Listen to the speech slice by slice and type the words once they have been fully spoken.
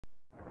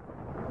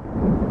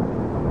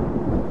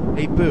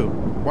Hey, Boo,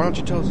 why don't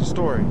you tell us a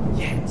story?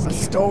 Yeah, a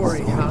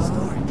story, huh?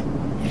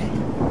 Yeah.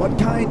 What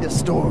kind of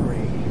story?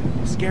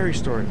 A scary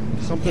story.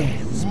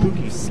 Something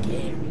spooky.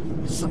 Scary.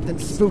 Something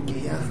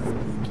spooky, huh?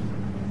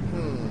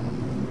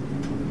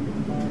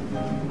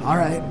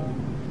 Alright.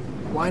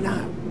 Why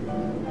not?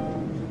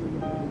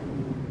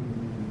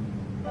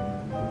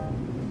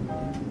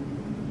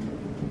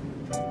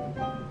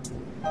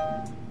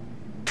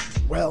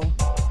 Well,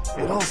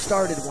 it all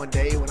started one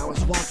day when I was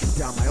walking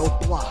down my old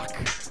block.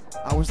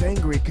 I was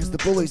angry because the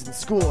bullies in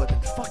school had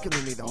been fucking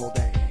with me the whole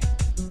day.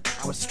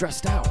 I was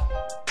stressed out,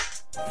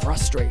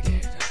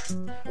 frustrated.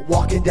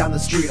 Walking down the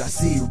street, I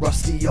see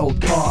rusty old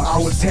cars. I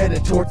was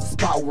headed towards the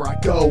spot where I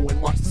go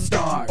and watch the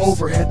stars.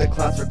 Overhead, the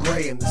clouds were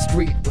gray and the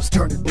street was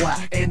turning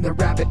black. And the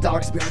rabid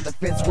dogs behind the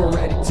fence were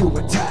ready to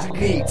attack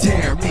me,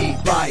 tear me,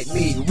 bite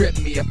me, rip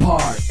me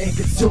apart, and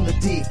consume the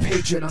deep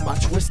hatred on my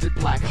twisted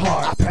black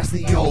heart. I passed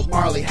the old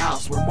Marley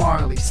house where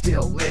Marley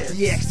still lives.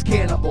 The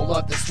ex-cannibal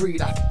of the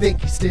street, I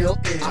think he still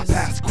is. I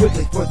passed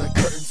quickly for the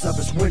curtains of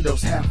his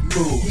windows have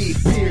moved. He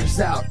peers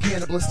out,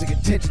 cannibalistic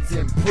intentions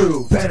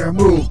improve. Better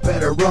move,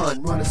 better run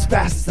as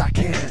fast as I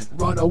can.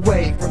 Run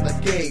away from the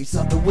gaze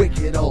of the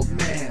wicked old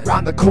man.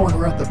 Round the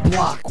corner of the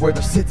block where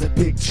there sits a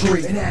big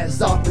tree. It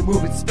has often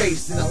moved its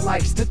face and it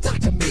likes to talk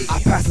to me. I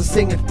pass a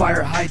singing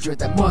fire hydrant,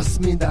 that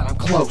must mean that I'm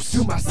close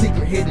to my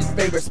secret hidden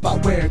favorite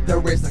spot where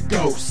there is a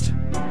ghost.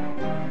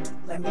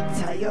 Let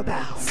me tell you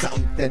about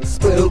something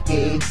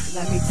spooky.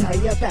 Let me tell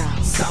you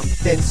about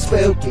something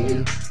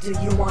spooky. Do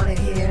you wanna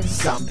hear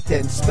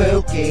something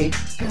spooky?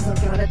 Cause I'm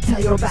gonna tell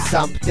you about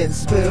something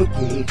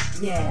spooky.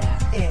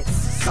 Yeah, it's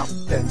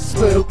something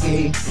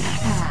spooky.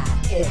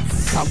 It's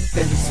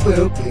something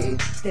spooky.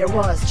 There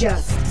was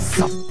just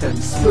something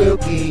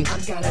spooky.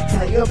 I'm gonna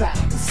tell you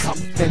about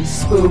something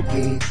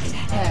spooky.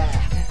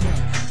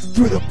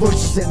 Through the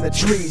bushes and the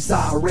trees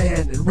I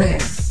ran and ran,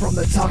 from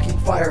the talking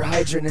fire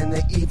hydrant and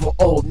the evil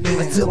old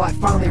man, until I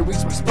finally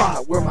reached my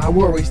spot where my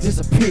worries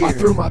disappeared. I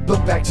threw my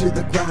book back to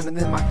the ground and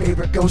then my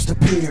favorite ghost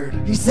appeared.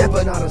 He said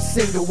but not a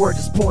single word,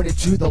 just pointed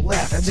to the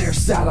left, and there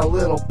sat a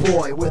little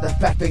boy with a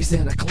fat face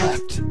and a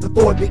cleft. The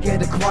boy began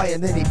to cry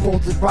and then he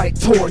bolted right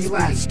towards me. He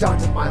latched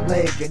onto my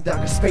leg and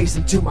dug his face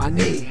into my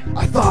knee.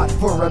 I thought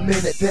for a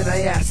minute, then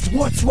I asked,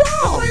 what's wrong?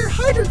 The fire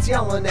hydrant's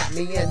yelling at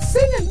me and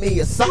singing me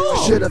a song.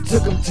 I should have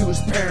took him to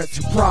his parents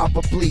who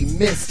probably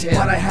missed him,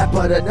 but I had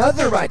but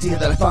another idea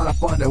that I thought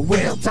up on a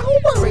whim.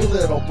 Don't worry,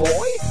 little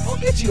boy, I'll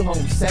get you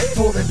home safe.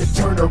 Told him to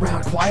turn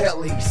around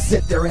quietly,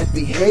 sit there and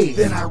behave.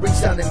 Then I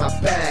reached down in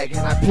my bag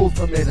and I pulled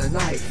from it a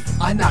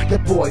knife. I knocked the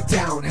boy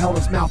down, held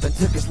his mouth and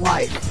took his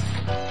life.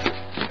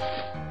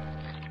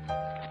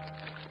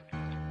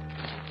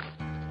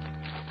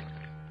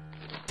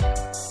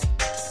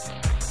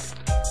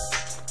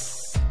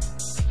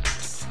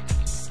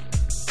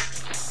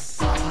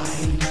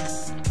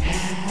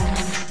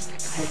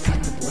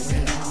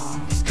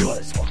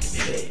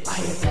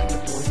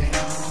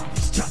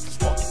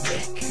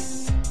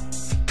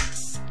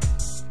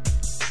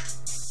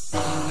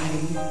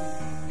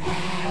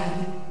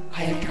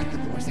 I had cut the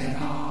boy's head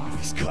off.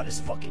 He's cut his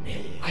fucking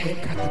head. I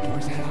had cut the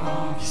boy's head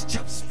off. He's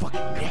chopped his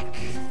fucking neck.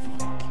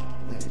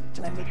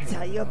 Let me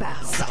tell you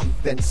about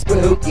something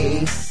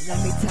spooky.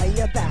 Let me tell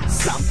you about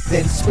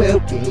something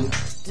spooky.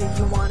 Do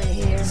you wanna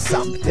hear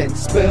something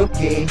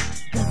spooky?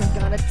 Cause I'm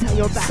gonna tell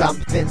you about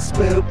something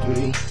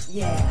spooky.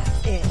 Yeah,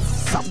 it's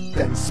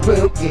something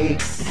spooky.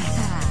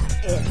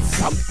 It's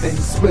something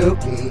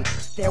spooky.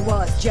 There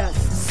was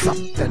just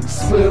something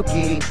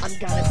spooky. I'm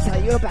gonna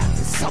tell you about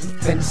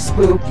something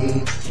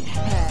spooky.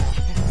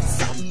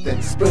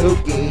 Something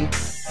spooky.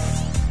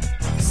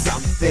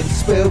 Something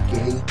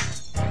spooky.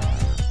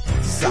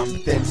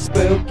 Something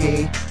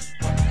spooky.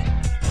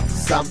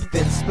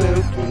 Something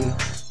spooky.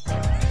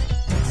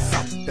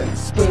 Something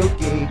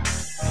spooky.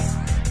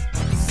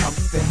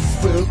 Something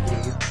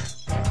spooky.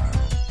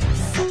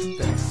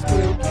 Something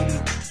spooky.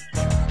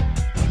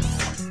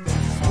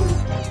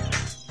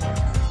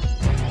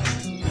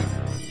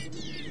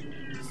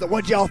 So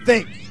what'd y'all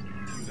think?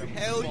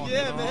 Hell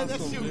yeah, man,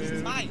 that shit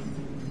was tight.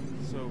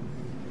 So,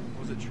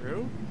 was it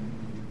true?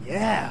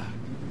 Yeah.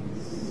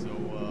 So,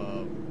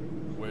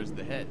 where's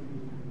the head?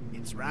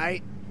 It's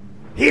right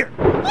here.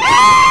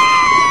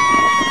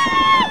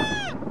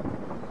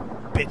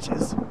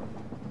 Bitches.